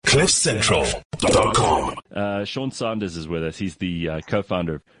CliffCentral.com. Sean Sanders is with us. He's the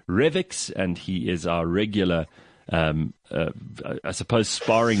co-founder of Revix, and he is our regular, I suppose,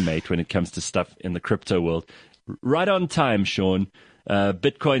 sparring mate when it comes to stuff in the crypto world. Right on time, Sean.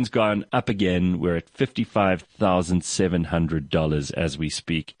 Bitcoin's gone up again. We're at $55,700 as we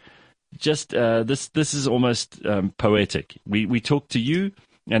speak. Just this is almost poetic. We talked to you,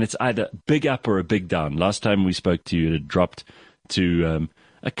 and it's either big up or a big down. Last time we spoke to you, it had dropped to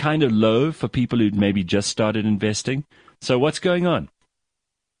a kind of low for people who'd maybe just started investing. So what's going on?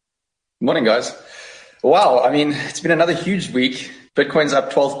 Morning, guys. Wow, I mean, it's been another huge week. Bitcoin's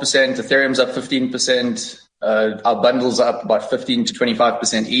up 12%, Ethereum's up 15%, our bundles are up about 15 to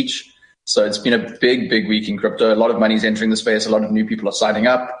 25% each. So it's been a big week in crypto. A lot of money's entering the space. A lot of new people are signing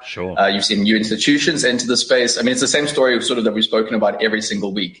up. Sure. You've seen new institutions enter the space. I mean, it's the same story sort of that we've spoken about every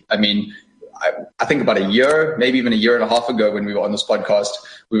single week. I mean, I think about a year, maybe even a year and a half ago when we were on this podcast,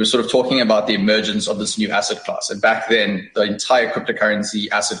 we were sort of talking about the emergence of this new asset class. And back then, the entire cryptocurrency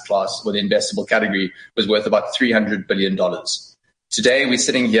asset class, or the investable category, was worth about $300 billion. Today, we're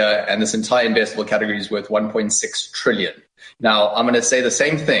sitting here and this entire investable category is worth $1.6 trillion. Now, I'm going to say the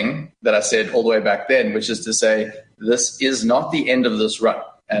same thing that I said all the way back then, which is to say this is not the end of this run.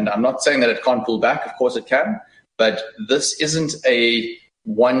 And I'm not saying that it can't pull back. Of course it can. But this isn't a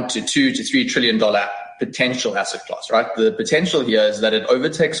 $1 to $2 to $3 trillion potential asset class, right? The potential here is that it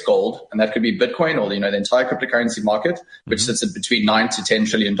overtakes gold, and that could be Bitcoin or the entire cryptocurrency market, which sits at between $9 to $10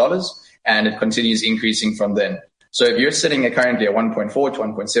 trillion, and it continues increasing from then. So if you're sitting at currently a $1.4 to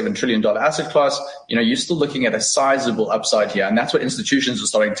 $1.7 trillion asset class, you're still looking at a sizable upside here. And that's what institutions are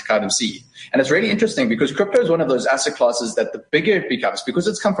starting to kind of see. And it's really interesting because crypto is one of those asset classes that the bigger it becomes, because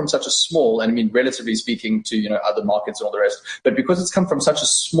it's come from such a small, and I mean, relatively speaking to, other markets and all the rest, but because it's come from such a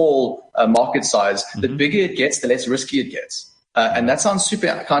small market size, the bigger it gets, the less risky it gets. And that sounds super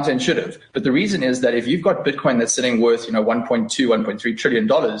counterintuitive. But the reason is that if you've got Bitcoin that's sitting worth, $1.2, $1.3 trillion,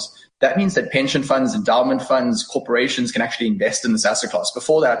 that means that pension funds, endowment funds, corporations can actually invest in this asset class.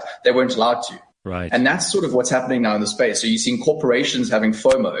 Before that, they weren't allowed to. Right. And that's sort of what's happening now in the space. So you're seeing corporations having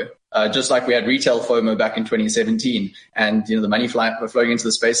FOMO, just like we had retail FOMO back in 2017. And, the money flowing into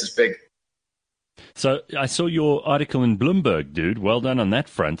the space is big. So I saw your article in Bloomberg, dude. Well done on that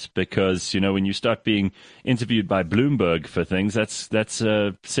front, because, when you start being interviewed by Bloomberg for things, that's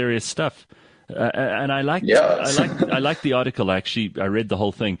serious stuff. And I liked the article, actually. I read the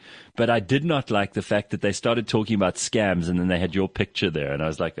whole thing, but I did not like the fact that they started talking about scams and then they had your picture there. And I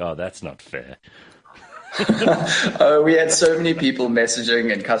was like, oh, that's not fair. We had so many people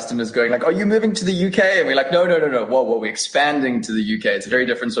messaging and customers going like, are you moving to the UK? And we're like, no. Whoa, we're expanding to the UK. It's a very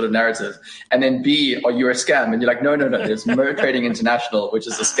different sort of narrative. And then B, are you a scam? And you're like, no. There's Mer Trading International, which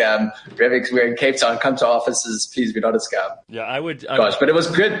is a scam. Revix, we're in Cape Town. Come to our offices. Please, we're not a scam. Yeah, I would. But it was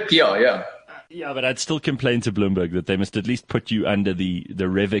good PR, yeah. Yeah, but I'd still complain to Bloomberg that they must at least put you under the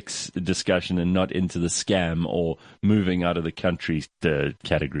Revix discussion and not into the scam or moving out of the country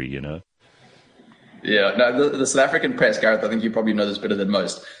category, Yeah, no, the South African press, Gareth, I think you probably know this better than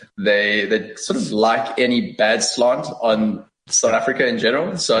most. They sort of like any bad slant on South Africa in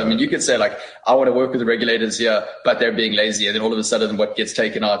general. So, I mean, you could say like, I want to work with the regulators here, but they're being lazy. And then all of a sudden what gets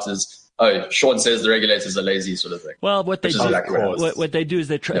taken out is, oh, Sean says the regulators are lazy, sort of thing. Well, what they do is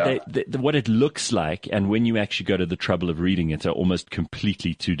what it looks like, and when you actually go to the trouble of reading it, are almost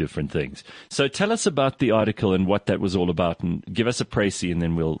completely two different things. So tell us about the article and what that was all about, and give us a précis, and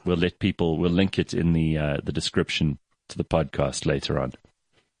then we'll link it in the description to the podcast later on.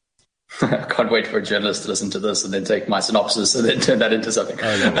 I can't wait for a journalist to listen to this and then take my synopsis and then turn that into something.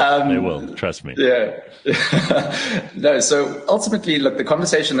 Oh, they will. Trust me. Yeah. No, so ultimately, look, the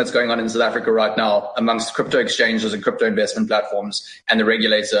conversation that's going on in South Africa right now amongst crypto exchanges and crypto investment platforms and the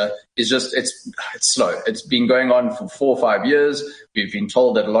regulator is just, it's slow. It's been going on for 4 or 5 years. We've been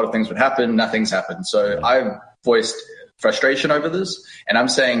told that a lot of things would happen. Nothing's happened. So I've voiced frustration over this. And I'm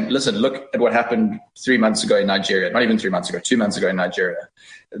saying, listen, look at what happened 3 months ago in Nigeria. Not even 3 months ago, 2 months ago in Nigeria.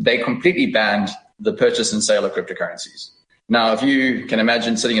 They completely banned the purchase and sale of cryptocurrencies. Now, if you can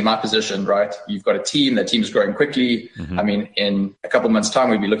imagine sitting in my position, right, you've got a team, that team is growing quickly. Mm-hmm. I mean, in a couple of months' time,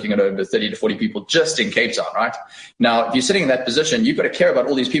 we'd be looking at over 30 to 40 people just in Cape Town, right? Now, if you're sitting in that position, you've got to care about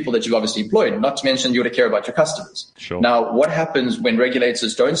all these people that you've obviously employed, not to mention you've got to care about your customers. Sure. Now, what happens when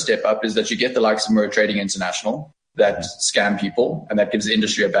regulators don't step up is that you get the likes of Mer Trading International that scam people, and that gives the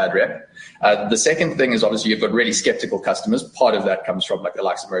industry a bad rep. The second thing is obviously you've got really skeptical customers. Part of that comes from like the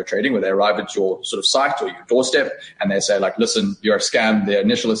likes of Mer Trading, where they arrive at your sort of site or your doorstep and they say like, listen, you're a scam. Their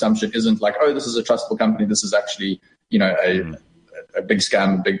initial assumption isn't like, oh, this is a trustable company. This is actually, a big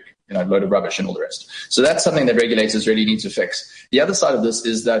scam, a big a load of rubbish and all the rest. So that's something that regulators really need to fix. The other side of this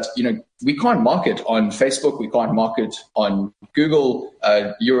is that, we can't market on Facebook. We can't market on Google.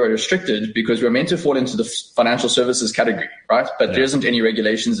 You're restricted because we're meant to fall into the financial services category, right? But there isn't any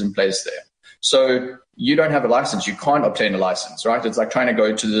regulations in place there. So you don't have a license. You can't obtain a license, right? It's like trying to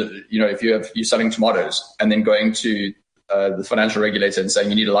go to the, if you're selling tomatoes and then going to the financial regulator and saying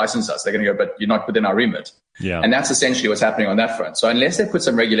you need to license us. They're going to go, but you're not within our remit. Yeah. And that's essentially what's happening on that front. So unless they put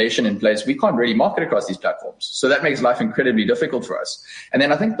some regulation in place, we can't really market across these platforms. So that makes life incredibly difficult for us. And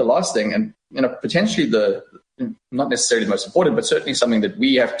then I think the last thing, and potentially not necessarily the most important, but certainly something that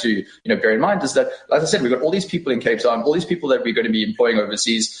we have to bear in mind is that, like I said, we've got all these people in Cape Town, all these people that we're going to be employing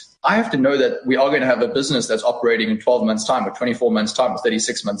overseas. I have to know that we are going to have a business that's operating in 12 months' time or 24 months' time or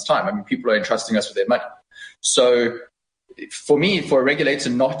 36 months' time. I mean, people are entrusting us with their money. So for me, for a regulator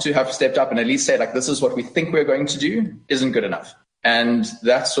not to have stepped up and at least say, like, this is what we think we're going to do isn't good enough. And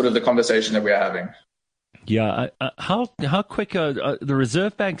that's sort of the conversation that we're having. Yeah. How quick the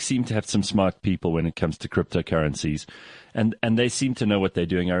Reserve Bank seem to have some smart people when it comes to cryptocurrencies, and they seem to know what they're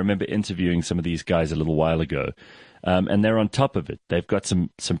doing. I remember interviewing some of these guys a little while ago, and they're on top of it. They've got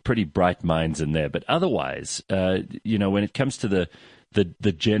some pretty bright minds in there. But otherwise, when it comes to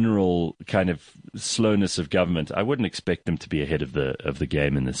the general kind of slowness of government, I wouldn't expect them to be ahead of the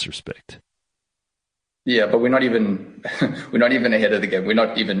game in this respect. Yeah, but we're not even ahead of the game. We're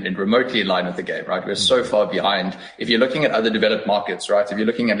not even remotely in line with the game, right? We're so far behind. If you're looking at other developed markets, right? If you're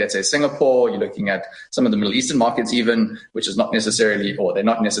looking at, let's say, Singapore, you're looking at some of the Middle Eastern markets even, which is not necessarily, or they're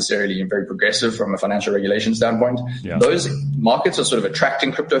not necessarily very progressive from a financial regulation standpoint. Yeah. Those markets are sort of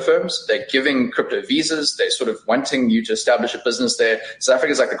attracting crypto firms. They're giving crypto visas. They're sort of wanting you to establish a business there. South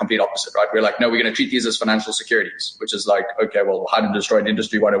Africa is like the complete opposite, right? We're like, no, we're going to treat these as financial securities, which is like, okay, well, how to destroy an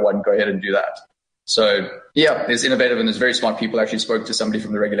industry 101, go ahead and do that. So, yeah, there's innovative and there's very smart people. I actually spoke to somebody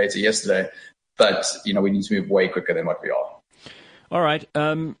from the regulator yesterday, but, we need to move way quicker than what we are. All right.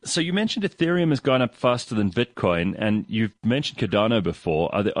 So you mentioned Ethereum has gone up faster than Bitcoin, and you've mentioned Cardano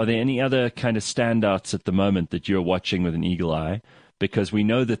before. Are there any other kind of standouts at the moment that you're watching with an eagle eye? Because we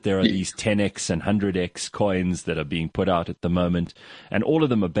know that there are these 10x and 100x coins that are being put out at the moment, and all of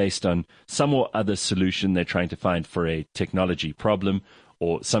them are based on some or other solution they're trying to find for a technology problem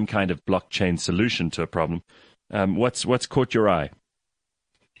or some kind of blockchain solution to a problem. What's caught your eye?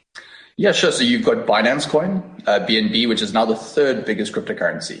 Yeah, sure. So you've got Binance Coin, BNB, which is now the third biggest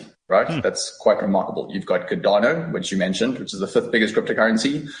cryptocurrency, right? That's quite remarkable. You've got Cardano, which you mentioned, which is the fifth biggest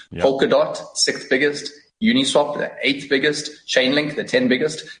cryptocurrency. Yep. Polkadot, sixth biggest. Uniswap, the eighth biggest. Chainlink, the 10th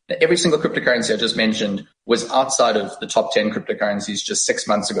biggest. Now, every single cryptocurrency I just mentioned was outside of the top 10 cryptocurrencies just 6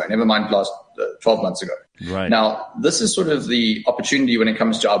 months ago, never mind last 12 months ago. Right. Now, this is sort of the opportunity when it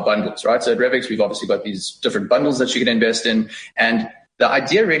comes to our bundles, right? So at Revix, we've obviously got these different bundles that you can invest in. And the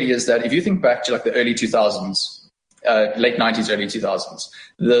idea really is that if you think back to like the early 2000s, late 90s, early 2000s,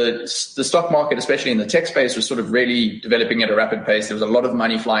 the stock market, especially in the tech space, was sort of really developing at a rapid pace. There was a lot of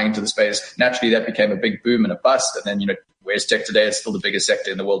money flying into the space. Naturally, that became a big boom and a bust. And then, where's tech today? It's still the biggest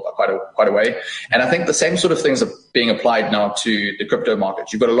sector in the world by quite a way. And I think the same sort of things are being applied now to the crypto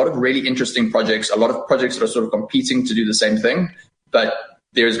market. You've got a lot of really interesting projects, a lot of projects that are sort of competing to do the same thing, but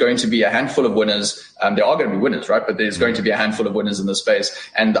there's going to be a handful of winners. There are going to be winners, right? But there's going to be a handful of winners in the space.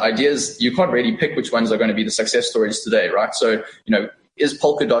 And the idea is you can't really pick which ones are going to be the success stories today, right? So, is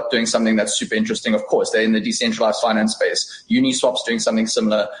Polkadot doing something that's super interesting? Of course, they're in the decentralized finance space. Uniswap's doing something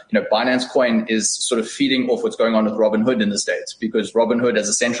similar. Binance Coin is sort of feeding off what's going on with Robinhood in the States, because Robinhood as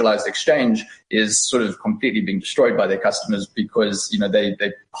a centralized exchange is sort of completely being destroyed by their customers because,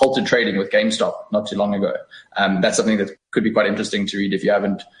 they halted trading with GameStop not too long ago. That's something that could be quite interesting to read if you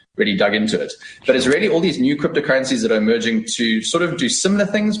haven't really dug into it. But it's really all these new cryptocurrencies that are emerging to sort of do similar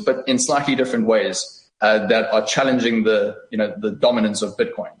things, but in slightly different ways. That are challenging the dominance of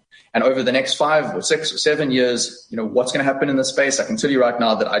Bitcoin. And over the next 5 or 6 or 7 years, what's going to happen in this space? I can tell you right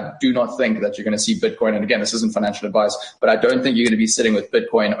now that I do not think that you're going to see Bitcoin. And again, this isn't financial advice, but I don't think you're going to be sitting with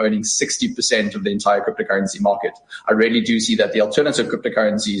Bitcoin owning 60% of the entire cryptocurrency market. I really do see that the alternative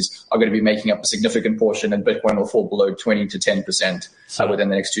cryptocurrencies are going to be making up a significant portion, and Bitcoin will fall below 20 to 10% within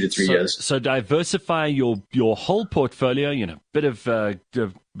the next 2 to 3 years. So diversify your whole portfolio, bit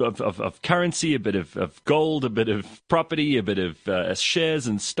of currency, a bit of gold, a bit of property, a bit of shares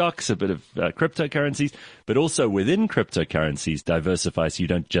and stocks, a bit of cryptocurrencies, but also within cryptocurrencies, diversify so you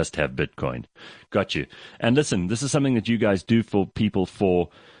don't just have Bitcoin. Got you. And listen, this is something that you guys do for people for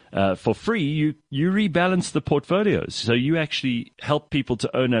free. You rebalance the portfolios. So you actually help people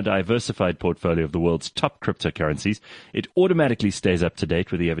to own a diversified portfolio of the world's top cryptocurrencies. It automatically stays up to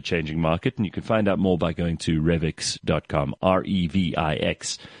date with the ever-changing market, and you can find out more by going to Revix.com,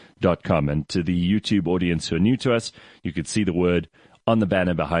 Revix. revix.com. And to the YouTube audience who are new to us, you could see the word on the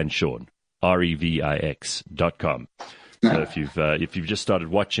banner behind Sean, revix.com. So if you've just started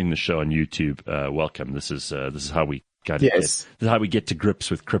watching the show on YouTube, welcome. This is how we this is how we get to grips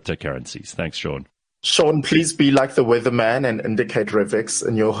with cryptocurrencies. Thanks, Sean. Sean, please be like the weatherman and indicate Revix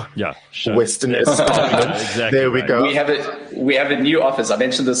in your Western escarpment. Exactly there we go. We have a new office. I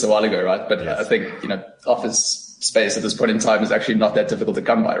mentioned this a while ago, right? But I think office space at this point in time is actually not that difficult to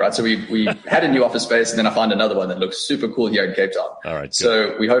come by, right? So we had a new office space, and then I found another one that looks super cool here in Cape Town. All right. Good.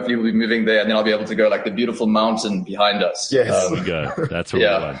 So we hopefully will be moving there, and then I'll be able to go like the beautiful mountain behind us. Yes. There we go. That's what we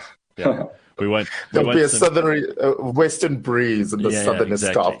want. Yeah. There'll be a western breeze in the southern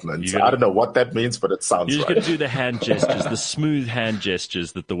escarpment. I don't know what that means, but it sounds right. You're just going to do the hand gestures, the smooth hand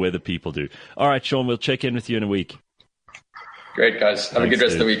gestures that the weather people do. All right, Sean, we'll check in with you in a week. Great, guys. Have a good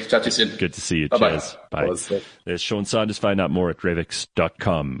rest of the week. Chat to you soon. Good to see you. Bye-bye. Cheers. Bye. There's Sean Sanders. Find out more at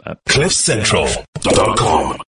revix.com. CliffCentral.com